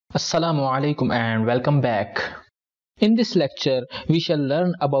Assalamu alaikum and welcome back. In this lecture, we shall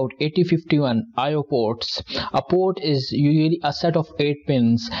learn about 8051 I/O ports. A port is usually a set of 8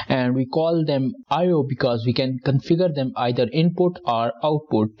 pins and we call them I/O because we can configure them either input or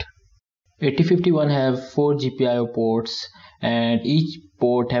output. 8051 have 4 GPIO ports and each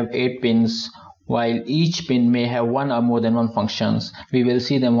port have 8 pins while each pin may have one or more than one functions. We will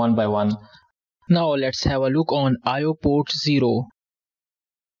see them one by one. Now let's have a look on I/O port 0.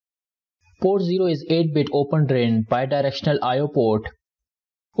 Port 0 is 8-bit open drain bidirectional I/O port.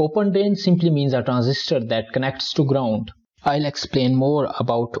 Open drain simply means a transistor that connects to ground. I'll explain more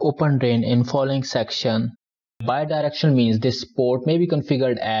about open drain in following section. Bidirectional means this port may be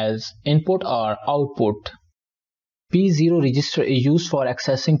configured as input or output. P0 register is used for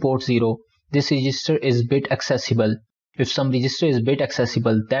accessing port 0. This register is bit accessible. If some register is bit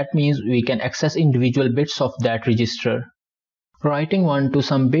accessible, that means we can access individual bits of that register. Writing 1 to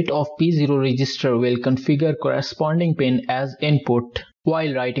some bit of P0 register will configure corresponding pin as input,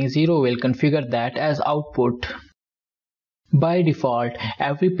 while writing 0 will configure that as output. By default,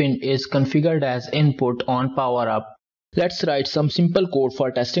 every pin is configured as input on power up. Let's write some simple code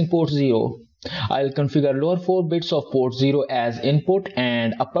for testing port 0. I'll configure lower 4 bits of port 0 as input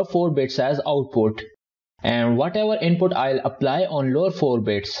and upper 4 bits as output. And whatever input I'll apply on lower 4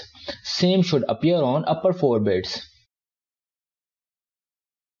 bits, same should appear on upper 4 bits.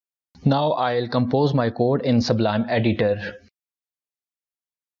 Now I'll compose my code in Sublime Editor.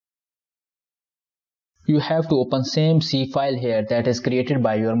 You have to open same C file here that is created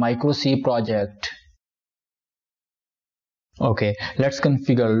by your micro C project. Okay, let's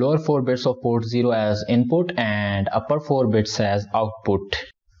configure lower 4 bits of port 0 as input and upper 4 bits as output.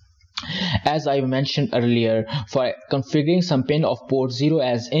 As I mentioned earlier, for configuring some pin of port 0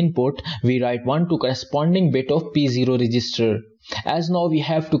 as input, we write 1 to corresponding bit of P0 register. As now we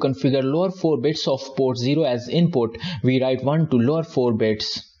have to configure lower 4 bits of port 0 as input, we write 1 to lower 4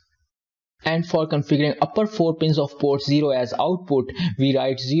 bits. And for configuring upper 4 pins of port 0 as output, we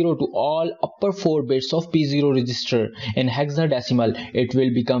write 0 to all upper 4 bits of P0 register. In hexadecimal, it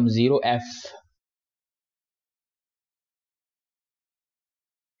will become 0F.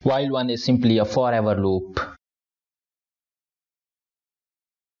 While 1 is simply a forever loop.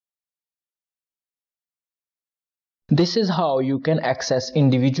 This is how you can access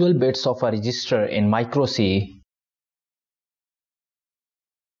individual bits of a register in micro C.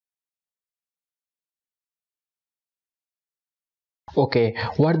 Okay,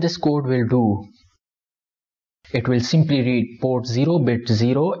 what this code will do? It will simply read port 0 bit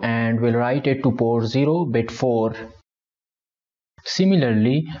 0 and will write it to port 0 bit 4.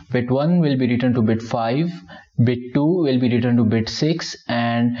 Similarly, bit 1 will be written to bit 5, bit 2 will be written to bit 6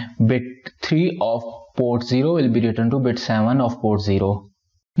 and bit 3 of port 0 will be written to bit 7 of port 0.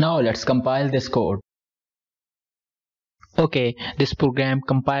 Now let's compile this code. Okay, this program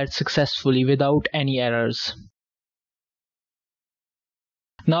compiled successfully without any errors.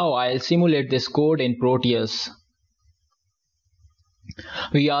 Now I'll simulate this code in Proteus.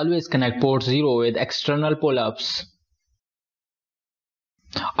 We always connect port 0 with external pull-ups.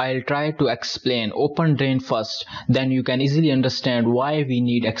 I'll try to explain open drain first, then you can easily understand why we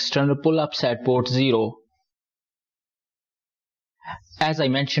need external pull-ups at port 0. As I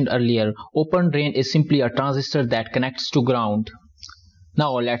mentioned earlier, open drain is simply a transistor that connects to ground.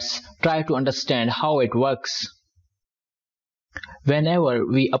 Now let's try to understand how it works. Whenever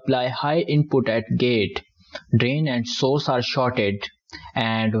we apply high input at gate, drain and source are shorted,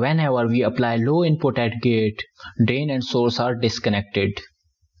 and whenever we apply low input at gate, drain and source are disconnected.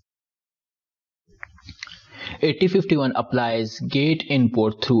 8051 applies gate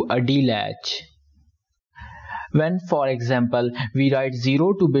input through a D-latch. When, for example, we write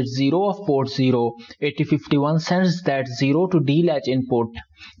 0 to bit 0 of port 0, 8051 sends that 0 to D-latch input.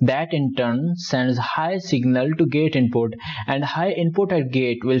 That in turn sends high signal to gate input, and high input at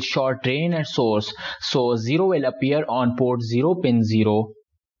gate will short drain and source, so 0 will appear on port 0 pin 0.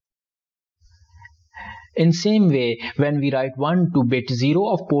 In same way, when we write 1 to bit 0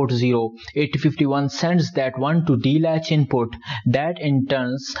 of port 0, 8051 sends that 1 to D-latch input. That in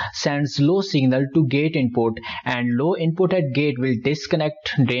turn sends low signal to gate input, and low input at gate will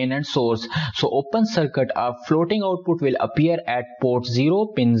disconnect drain and source. So open circuit or floating output will appear at port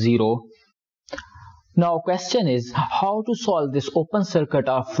 0 pin 0. Now question is, how to solve this open circuit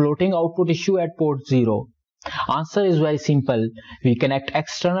or floating output issue at port 0? Answer is very simple. We connect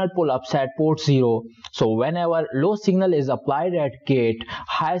external pull-ups at port 0. So whenever low signal is applied at gate,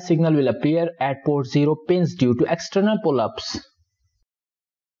 high signal will appear at port 0 pins due to external pull-ups.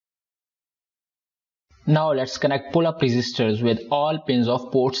 Now let's connect pull-up resistors with all pins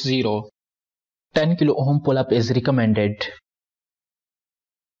of port 0. 10 kilo ohm pull-up is recommended.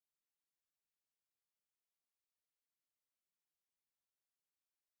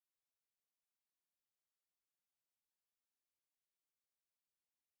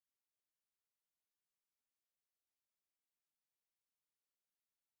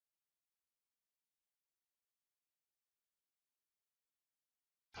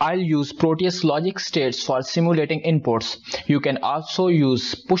 I'll use Proteus logic states for simulating inputs. You can also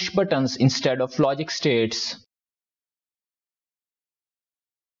use push buttons instead of logic states.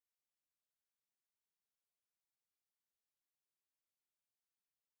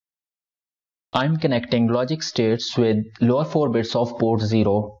 I'm connecting logic states with lower 4 bits of port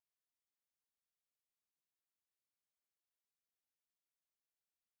 0.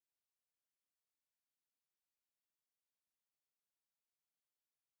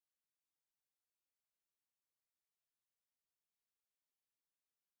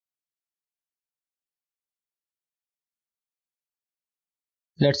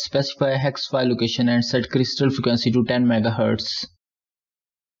 Let's specify a hex file location and set crystal frequency to 10 MHz.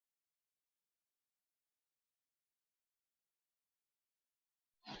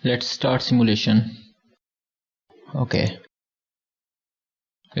 Let's start simulation. Okay,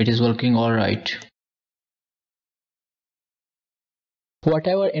 it is working alright.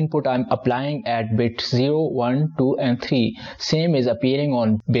 Whatever input I'm applying at bit 0, 1, 2 and 3, same is appearing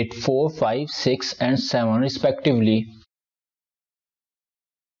on bit 4, 5, 6 and 7 respectively.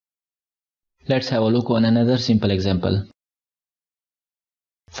 Let's have a look on another simple example.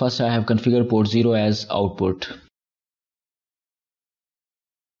 First I have configured port 0 as output.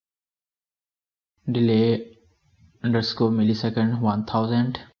 Delay underscore millisecond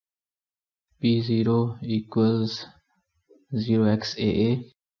 1000. P0 equals 0xAA.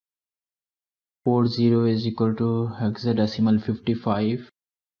 Port 0 is equal to hexadecimal 55.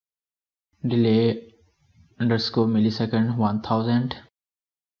 Delay underscore millisecond 1000.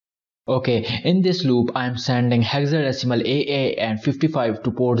 Okay, in this loop I am sending hexadecimal AA and 55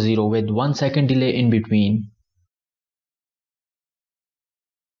 to port 0 with 1 second delay in between.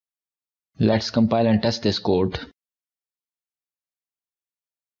 Let's compile and test this code.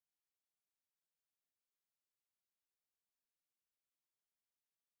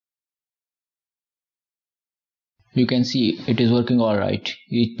 You can see it is working alright.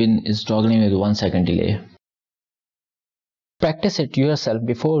 Each pin is toggling with 1 second delay. Practice it yourself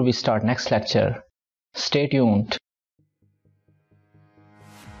before we start next lecture. Stay tuned.